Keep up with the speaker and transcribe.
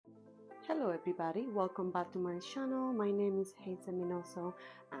Hello everybody, welcome back to my channel. My name is Hazel Minoso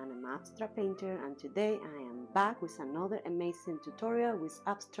and I'm an abstract painter, and today I am back with another amazing tutorial with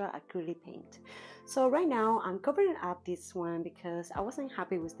abstract acrylic paint. So right now I'm covering up this one because I wasn't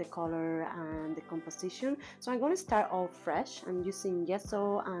happy with the color and the composition, so I'm going to start off fresh. I'm using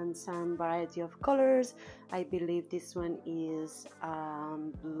gesso and some variety of colors. I believe this one is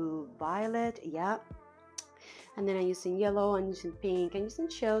blue violet, yeah. And then I'm using yellow, I'm using pink, I'm using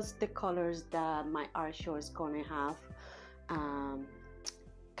just the colors that my art show is gonna have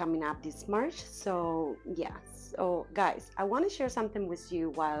coming up this March. So yeah, so guys, I want to share something with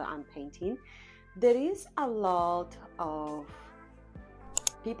you while I'm painting. There is a lot of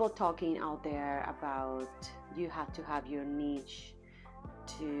people talking out there about you have to have your niche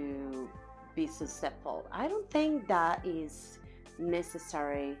to be successful. I don't think that is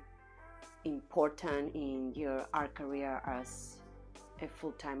necessary important in your art career as a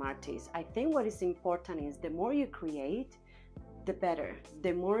full-time artist. I think what is important is the more you create, the better.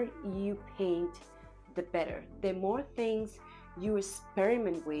 The more you paint, the better. The more things you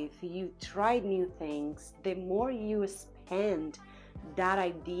experiment with, you try new things, the more you spend that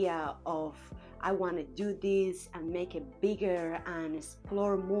idea of I want to do this and make it bigger and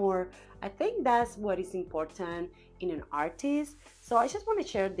explore more. I think that's what is important in an artist. So I just want to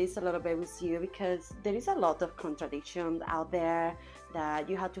share this a little bit with you because there is a lot of contradictions out there that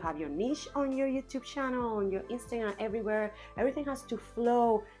you have to have your niche on your YouTube channel, on your Instagram, everywhere. Everything has to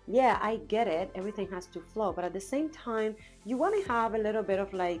flow. Yeah, I get it. Everything has to flow. But at the same time, you want to have a little bit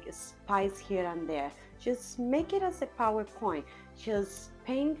of like spice here and there. Just make it as a PowerPoint. Just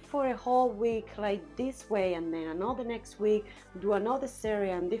paint for a whole week like this way, and then another next week do another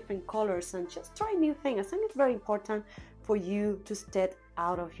series and different colors, and just try new things. I think it's very important for you to step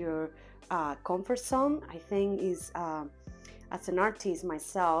out of your comfort zone. I think is as an artist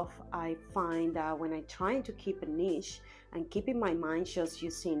myself, I find that when I try to keep a niche and keep in my mind just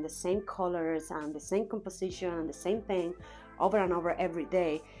using the same colors and the same composition and the same thing over and over every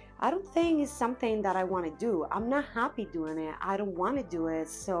day, I don't think it's something that I want to do. I'm not happy doing it. I don't want to do it.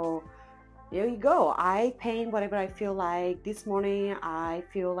 So there you go. I paint whatever I feel like. This morning I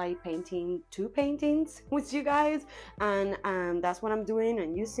feel like painting 2 paintings with you guys, and that's what I'm doing.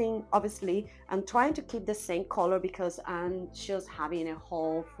 And using, obviously I'm trying to keep the same color because I'm just having a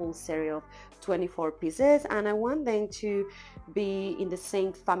whole full series of 24 pieces and I want them to be in the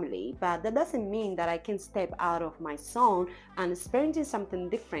same family, but that doesn't mean that I can step out of my zone and experiencing something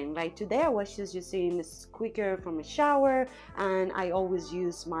different. Like today I was just using a squeaker from a shower, and I always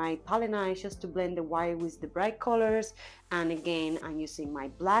use my palette knife just to blend the white with the bright colors. And again, I'm using my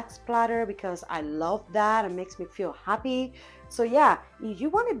black splatter because I love that. It makes me feel happy. So yeah, if you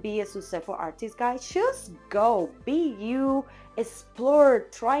want to be a successful artist, guys, just go be you, explore,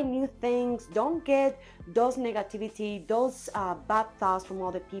 try new things. Don't get those negativity, those bad thoughts from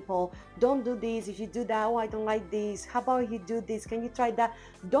other people. Don't do this. If you do that, oh, I don't like this. How about you do this? Can you try that?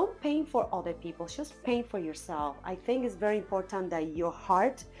 Don't paint for other people, just paint for yourself. I think it's very important that your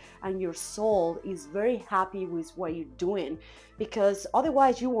heart and your soul is very happy with what you're doing, because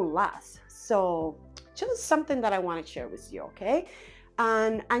otherwise you won't last. So just something that I want to share with you, okay?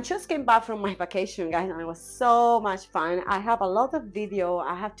 And I just came back from my vacation, guys, and it was so much fun. I have a lot of video.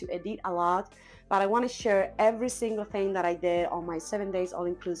 I have to edit a lot, but I want to share every single thing that I did on my 7 days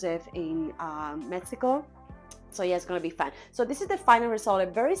all-inclusive in Mexico. So yeah, it's gonna be fun. So this is the final result, a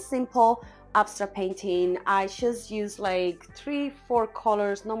very simple abstract painting. I just use like 3-4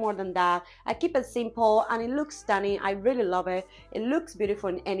 colors, no more than that. I keep it simple and it looks stunning. I really love it. It looks beautiful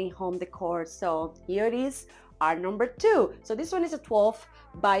in any home decor. So here it is, art number 2. So this one is a 12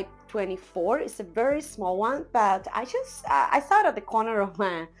 by 24. It's a very small one, but I just I saw it at the corner of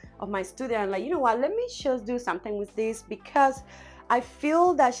my studio and like, you know what, let me just do something with this, because I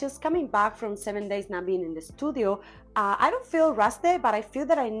feel that just coming back from 7 days not being in the studio, I don't feel rusted, but I feel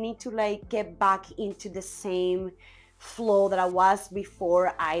that I need to like get back into the same flow that I was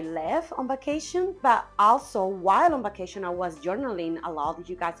before I left on vacation. But also while on vacation I was journaling a lot. If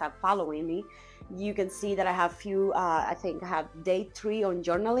you guys are following me, you can see that I have few I think I have day 3 on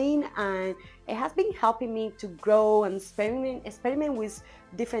journaling, and it has been helping me to grow and experiment with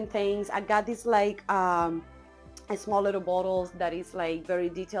different things. I got this like a small little bottles that is like very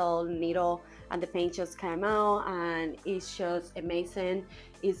detailed needle, and the paint just came out and it's just amazing.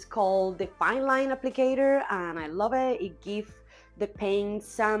 It's called the fine line applicator and I love it. It gives the paint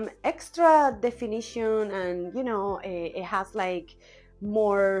some extra definition, and you know, it has like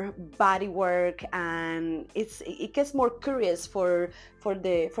more body work, and it gets more curious for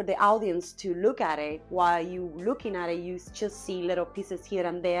the audience to look at it. While you looking at it, you just see little pieces here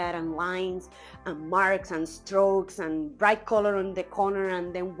and there, and lines and marks and strokes and bright color on the corner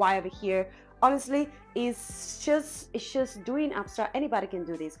and then white over here. Honestly, it's just doing abstract. Anybody can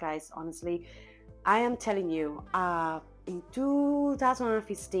do this, guys. Honestly, I am telling you, in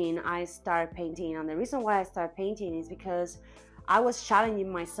 2015 I started painting, and the reason why I started painting is because I was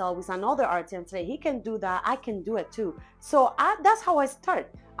challenging myself with another artist and say, he can do that, I can do it too. So that's how I started.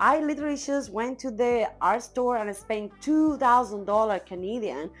 I literally just went to the art store and I spent $2,000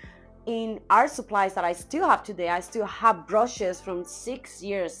 Canadian in art supplies that I still have today. I still have brushes from 6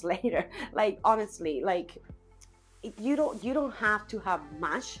 years later. Like, honestly, like, you don't have to have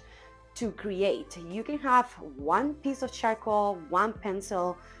much to create. You can have one piece of charcoal, one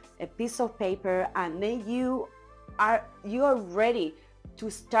pencil, a piece of paper, and then you are ready to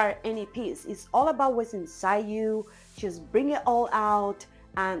start any piece. It's all about what's inside you. Just bring it all out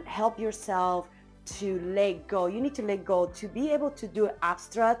and help yourself to let go. You need to let go to be able to do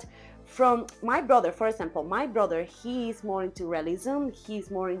abstract. From my brother, for example, my brother, he's more into realism, he's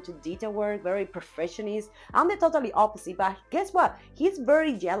more into detail work, very perfectionist. I'm the totally opposite, but guess what? He's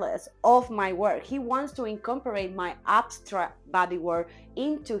very jealous of my work. He wants to incorporate my abstract body work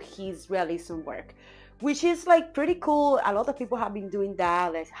into his realism work, which is like pretty cool. A lot of people have been doing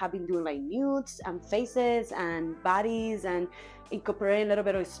that, like have been doing like nudes and faces and bodies and incorporating a little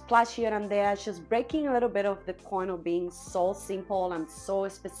bit of splash here and there, just breaking a little bit of the point of being so simple and so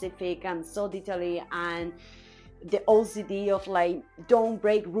specific and so detailed, and the OCD of like, don't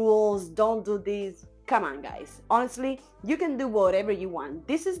break rules, don't do this. Come on, guys. Honestly, you can do whatever you want.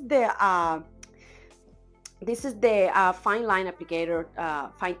 This is the fine line applicator,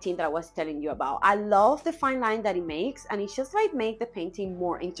 fine tint that I was telling you about. I love the fine line that it makes, and it's just like make the painting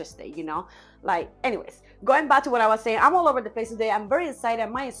more interesting, you know? Like, anyways, going back to what I was saying, I'm all over the place today. I'm very excited.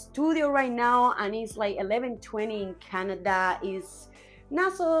 My studio right now, and it's like 11:20 in Canada. Is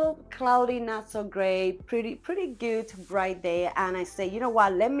not so cloudy, not so gray, pretty good, bright day. And I say, you know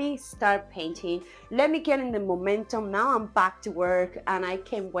what, let me start painting, let me get in the momentum. Now I'm back to work, and I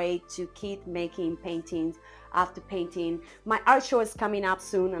can't wait to keep making paintings after painting. My art show is coming up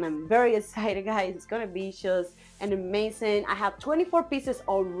soon, and I'm very excited, guys. It's gonna be just an amazing. I have 24 pieces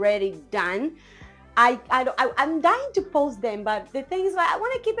already done. I'm dying to post them, but the thing is, like, I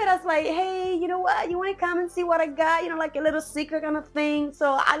want to keep it as like, hey, you know what, you want to come and see what I got, you know, like a little secret kind of thing.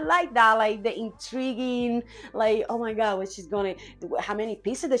 So I like that, like the intriguing, like, oh my god, what she's gonna, how many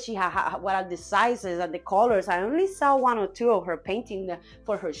pieces does she have, what are the sizes and the colors. I only saw 1 or 2 of her painting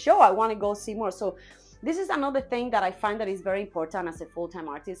for her show. I want to go see more. So this is another thing that I find that is very important as a full-time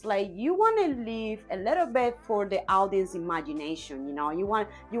artist. Like, you want to leave a little bit for the audience imagination, you know. You want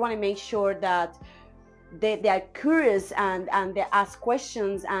to make sure that they are curious, and they ask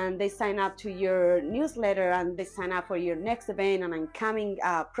questions, and they sign up to your newsletter, and they sign up for your next event and incoming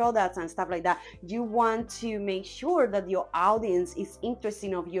products and stuff like that. You want to make sure that your audience is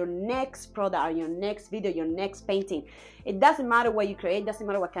interested of your next product, your next video, your next painting. It doesn't matter what you create, it doesn't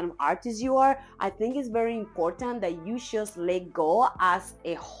matter what kind of artist you are. I think it's very important that you just let go as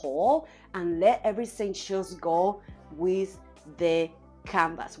a whole and let everything just go with the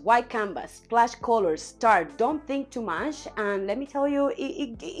canvas, white canvas, splash colors, start. Don't think too much, and let me tell you,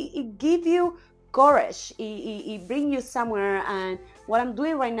 it give you courage. It bring you somewhere. And what I'm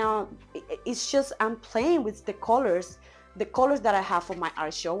doing right now, it's just I'm playing with the colors that I have for my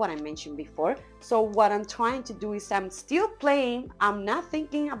art show, what I mentioned before. So what I'm trying to do is I'm still playing. I'm not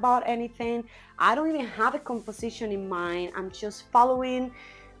thinking about anything. I don't even have a composition in mind. I'm just following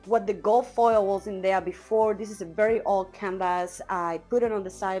what the gold foil was in there before. This is a very old canvas. I put it on the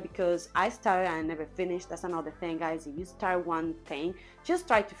side because I started and I never finished. That's another thing, guys. If you start one thing, just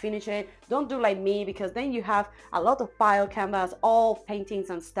try to finish it. Don't do like me, because then you have a lot of pile canvas, all paintings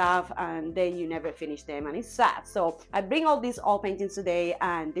and stuff, and then you never finish them, and it's sad. So I bring all these old paintings today,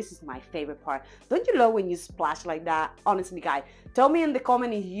 and this is my favorite part. Don't you love when you splash like that? Honestly, guys, tell me in the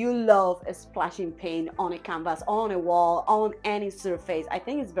comment if you love splashing paint on a canvas, on a wall, on any surface. I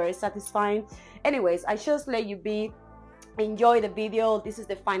think it's very satisfying. Anyways, I just let you be. Enjoy the video. This is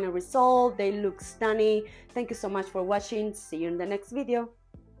the final result. They look stunning. Thank you so much for watching. See you in the next video.